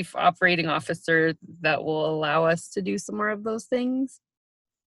chief operating officer that will allow us to do some more of those things.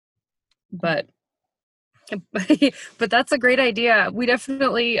 But that's a great idea.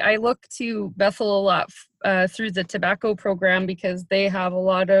 I look to Bethel a lot through the tobacco program, because they have a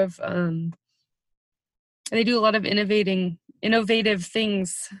lot of they do a lot of innovative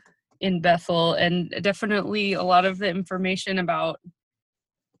things in Bethel, and definitely a lot of the information about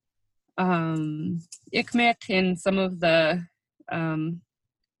ICMIC and some of the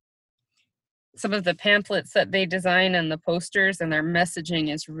pamphlets that they design and the posters and their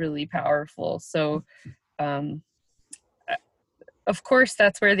messaging is really powerful. So of course,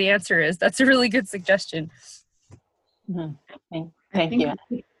 that's where the answer is. That's a really good suggestion. Mm-hmm. Thank you.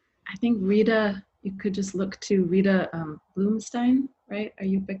 I think Rita, you could just look to Rita Bloomstein, right? Are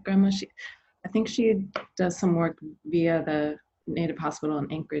you Big Grandma? I think she does some work via the Native Hospital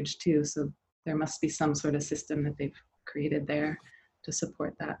in Anchorage too. So there must be some sort of system that they've created there to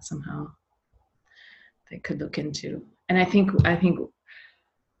support that somehow. They could look into. And I think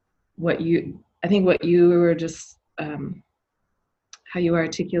what you were just how you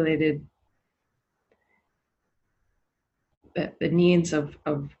articulated the needs of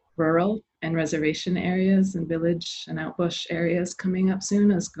rural and reservation areas and village and outbush areas coming up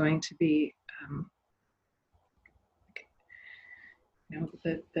soon is going to be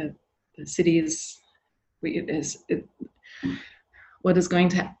the cities what is going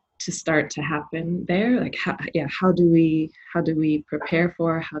to start to happen there, like how do we prepare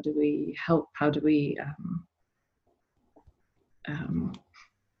for, how do we help, how do we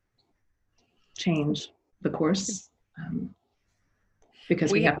change the course,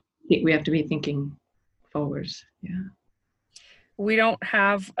 because we have to be thinking forward. Yeah, we don't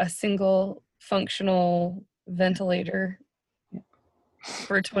have a single functional ventilator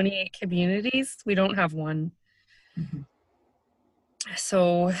for 28 communities. We don't have one. Mm-hmm.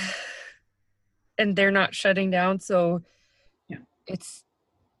 So, and they're not shutting down. So yeah,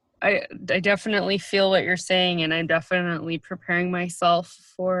 I definitely feel what you're saying, and I'm definitely preparing myself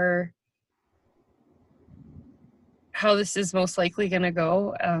for how this is most likely going to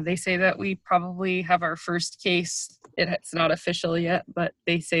go. They say that we probably have our first case. It's not official yet, but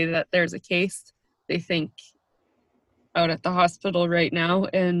they say that there's a case, they think, out at the hospital right now.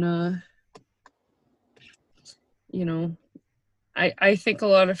 And, I think a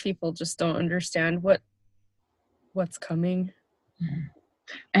lot of people just don't understand what's coming.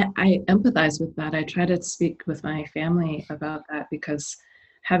 I empathize with that. I try to speak with my family about that, because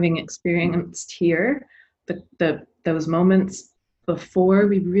having experienced here those moments before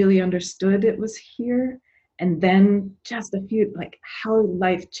we really understood it was here, and then just a few, like how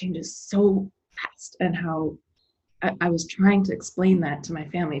life changes so fast, and how I was trying to explain that to my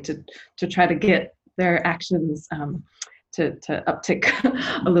family to try to get their actions to uptick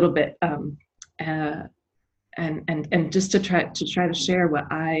a little bit, and just to try to share what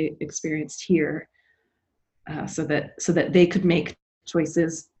I experienced here, so that they could make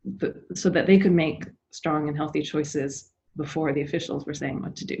choices, so that they could make strong and healthy choices before the officials were saying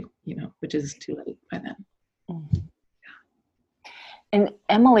what to do, which is too late by then. Mm-hmm. And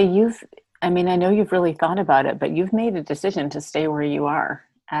Emily, I know you've really thought about it, but you've made a decision to stay where you are,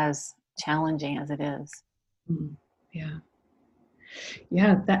 as challenging as it is.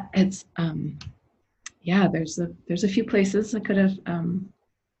 Yeah, that it's there's a few places I could have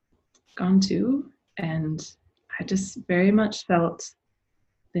gone to, and I just very much felt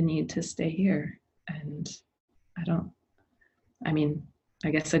the need to stay here. And I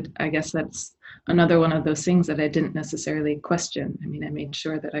guess that's another one of those things that I didn't necessarily question. I made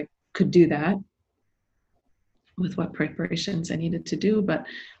sure that I could do that, with what preparations I needed to do. But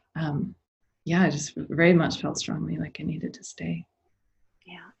yeah, I just very much felt strongly like I needed to stay.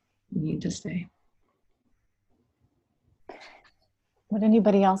 Yeah. Need to stay. Would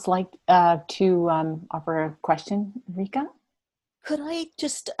anybody else like to offer a question, Rika? Could I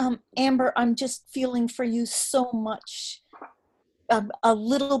just, Amber, I'm just feeling for you so much. A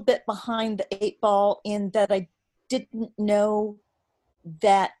little bit behind the 8 ball in that I didn't know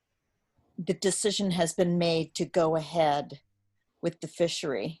that the decision has been made to go ahead with the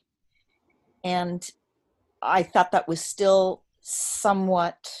fishery. And I thought that was still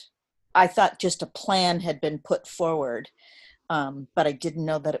somewhat, I thought just a plan had been put forward, but I didn't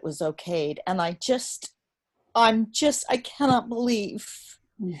know that it was okayed. And I cannot believe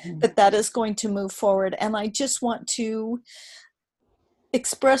that is going to move forward. And I just want to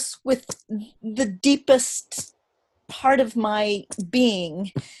express with the deepest part of my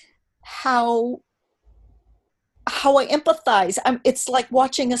being how I empathize. It's like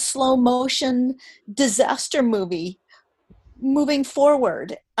watching a slow motion disaster movie moving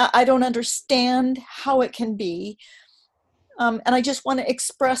forward. I don't understand how it can be. And I just want to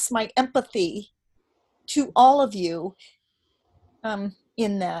express my empathy to all of you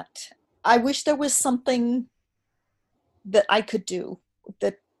in that. I wish there was something that I could do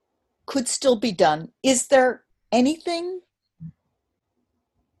that could still be done. Is there anything?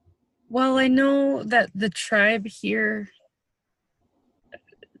 Well, I know that the tribe here,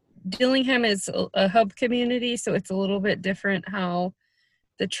 Dillingham is a hub community, so it's a little bit different how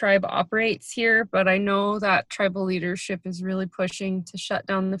the tribe operates here, but I know that tribal leadership is really pushing to shut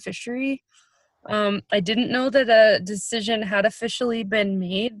down the fishery. I didn't know that a decision had officially been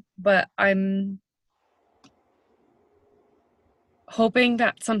made, but I'm hoping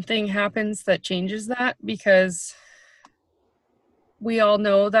that something happens that changes that, because we all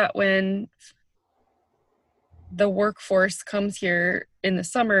know that when the workforce comes here in the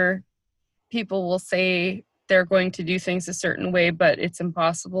summer, people will say they're going to do things a certain way, but it's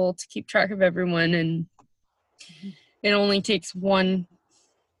impossible to keep track of everyone, and it only takes one,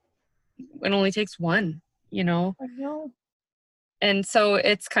 you know? I know. And so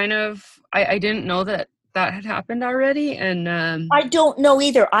it's kind of, I didn't know that had happened already, and I don't know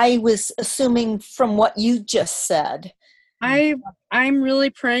either. I was assuming from what you just said. I'm really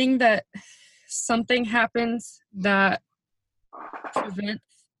praying that something happens that prevents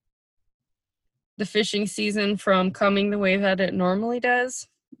the fishing season from coming the way that it normally does.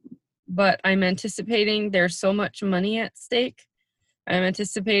 But I'm anticipating there's so much money at stake. I'm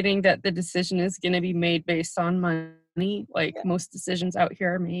anticipating that the decision is going to be made based on money, like most decisions out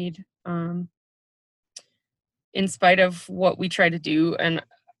here are made, in spite of what we try to do. And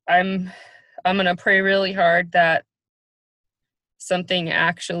I'm going to pray really hard that something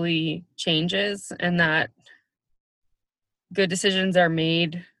actually changes and that good decisions are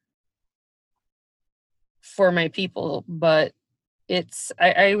made for my people. But it's,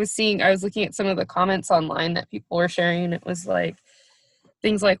 I was looking at some of the comments online that people were sharing, and it was like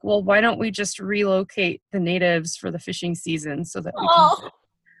things like, well, why don't we just relocate the natives for the fishing season so that we can,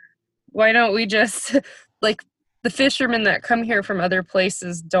 why don't we just, like, the fishermen that come here from other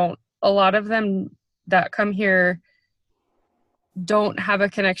places a lot of them that come here don't have a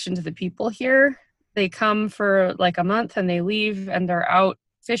connection to the people here. They come for like a month and they leave and they're out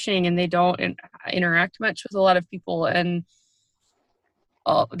fishing, and they don't interact much with a lot of people, and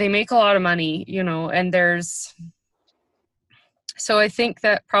they make a lot of money, you know, and so I think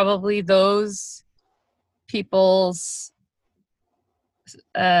that probably those people's,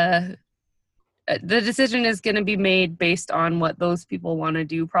 the decision is going to be made based on what those people want to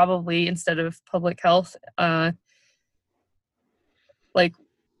do, probably, instead of public health. Like,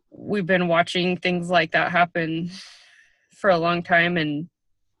 we've been watching things like that happen for a long time, and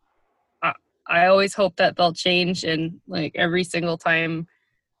I always hope that they'll change, and like every single time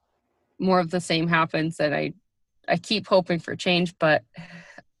more of the same happens, and I keep hoping for change, but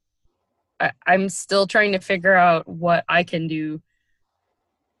I'm still trying to figure out what I can do.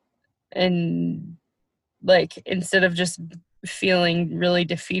 And like, instead of just feeling really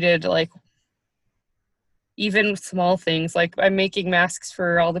defeated, like even small things, like I'm making masks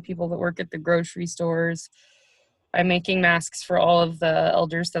for all the people that work at the grocery stores. I'm making masks for all of the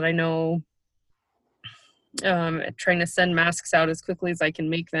elders that I know, trying to send masks out as quickly as I can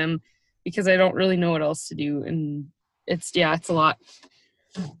make them, because I don't really know what else to do. And it's a lot.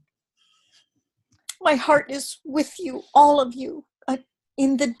 My heart is with you, all of you,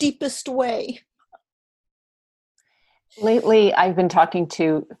 in the deepest way. Lately, I've been talking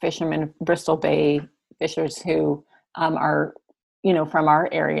to fishermen, Bristol Bay fishers, who are, from our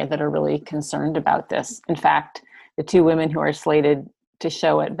area, that are really concerned about this. In fact, the two women who are slated to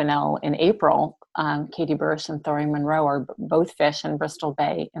show at Bunnell in April, Katie Bursch and Thorian Monroe, are both fish in Bristol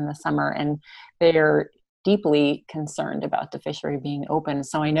Bay in the summer, and they're deeply concerned about the fishery being open.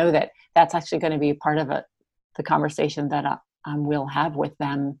 So I know that that's actually going to be part of the conversation that we'll have with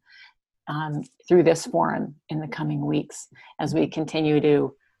them through this forum in the coming weeks, as we continue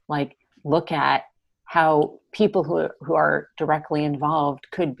to look at how people who are directly involved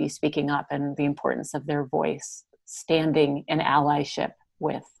could be speaking up, and the importance of their voice standing in allyship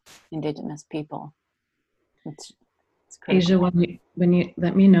with Indigenous people. It's Asia, when you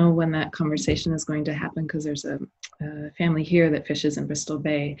let me know when that conversation is going to happen, because there's a family here that fishes in Bristol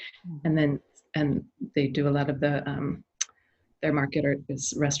Bay, and they do a lot of the their market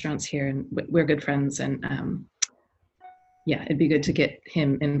is restaurants here, and we're good friends, and yeah, it'd be good to get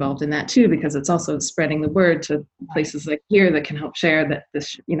him involved in that too, because it's also spreading the word to places like here that can help share that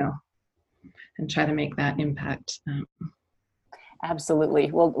this, and try to make that impact.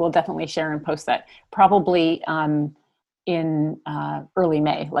 Absolutely. We'll definitely share and post that probably in early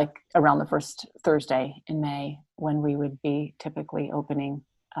May, like around the first Thursday in May, when we would be typically opening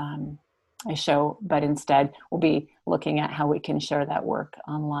a show, but instead we'll be looking at how we can share that work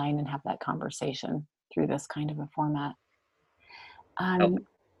online and have that conversation through this kind of a format. I'm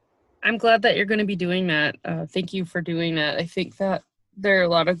glad that you're going to be doing that. Thank you for doing that. I think that there are a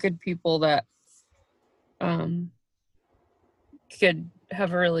lot of good people that could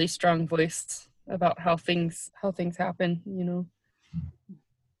have a really strong voice about how things happen,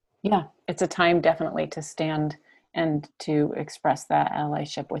 Yeah, it's a time definitely to stand and to express that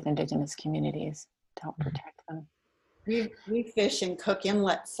allyship with Indigenous communities to help protect them. We fish in Cook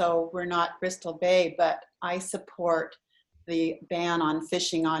Inlet, so we're not Bristol Bay, but I support the ban on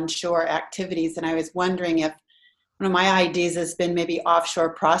fishing onshore activities. And I was wondering if one of my ideas has been maybe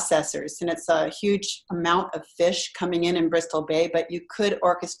offshore processors, and it's a huge amount of fish coming in Bristol Bay, but you could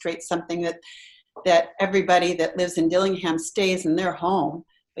orchestrate something that everybody that lives in Dillingham stays in their home,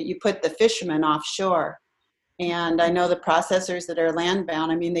 but you put the fishermen offshore. And I know the processors that are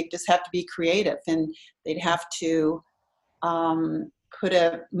land-bound, they just have to be creative, and they'd have to put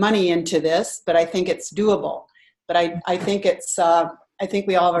money into this, but I think it's doable. But I think I think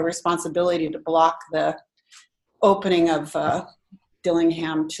we all have a responsibility to block the opening of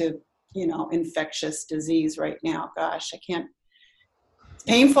Dillingham to, infectious disease right now. Gosh, I can't, it's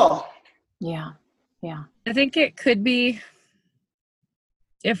painful. Yeah. I think it could be,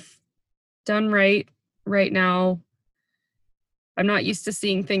 if done right now. I'm not used to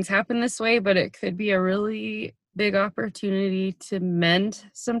seeing things happen this way, but it could be a really big opportunity to mend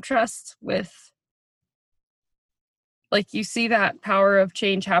some trust with, you see that power of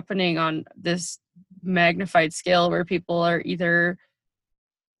change happening on this magnified scale where people are either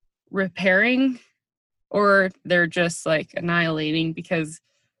repairing or they're just annihilating, because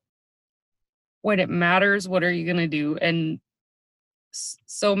when it matters, what are you going to do? And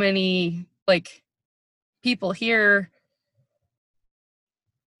so many people here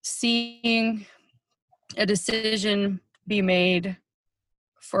seeing a decision be made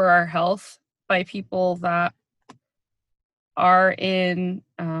for our health by people that are in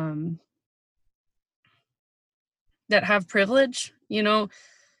that have privilege,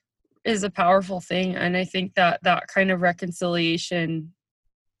 is a powerful thing. And I think that kind of reconciliation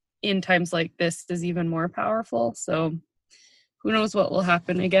in times like this is even more powerful. So who knows what will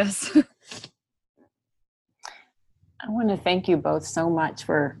happen, I guess. I want to thank you both so much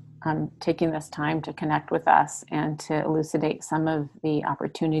for taking this time to connect with us and to elucidate some of the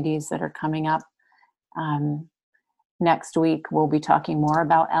opportunities that are coming up. Next week, we'll be talking more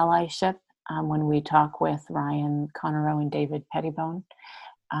about allyship when we talk with Ryan Connerow and David Pettibone.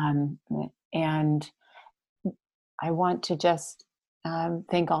 And I want to just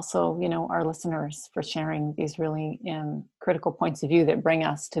thank also, our listeners for sharing these really critical points of view that bring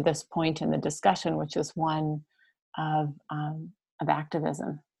us to this point in the discussion, which is one of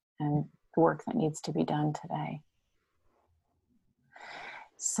activism and the work that needs to be done today.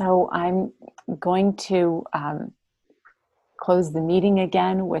 So I'm going to close the meeting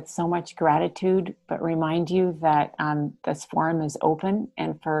again with so much gratitude, but remind you that this forum is open,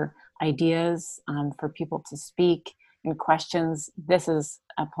 and for ideas, for people to speak and questions, this is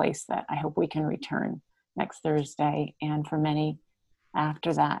a place that I hope we can return next Thursday and for many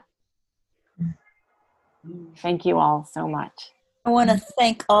after that. Thank you all so much. I want to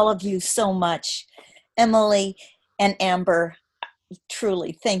thank all of you so much, Emily and Amber.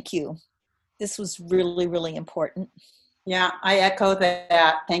 Truly, thank you. This was really, really important. Yeah, I echo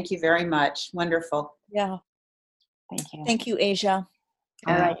that. Thank you very much. Wonderful. Yeah. Thank you. Thank you, Asia.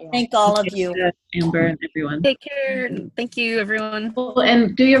 All right. Thank all of you. Amber and everyone. Take care. Thank you, everyone. Oh,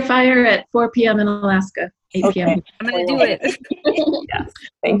 and do your fire at 4 p.m. in Alaska, 8 p.m. Okay. I'm going to do it. Yes.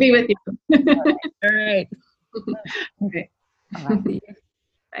 I'll be with you. All right. Okay. All right.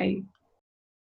 Bye.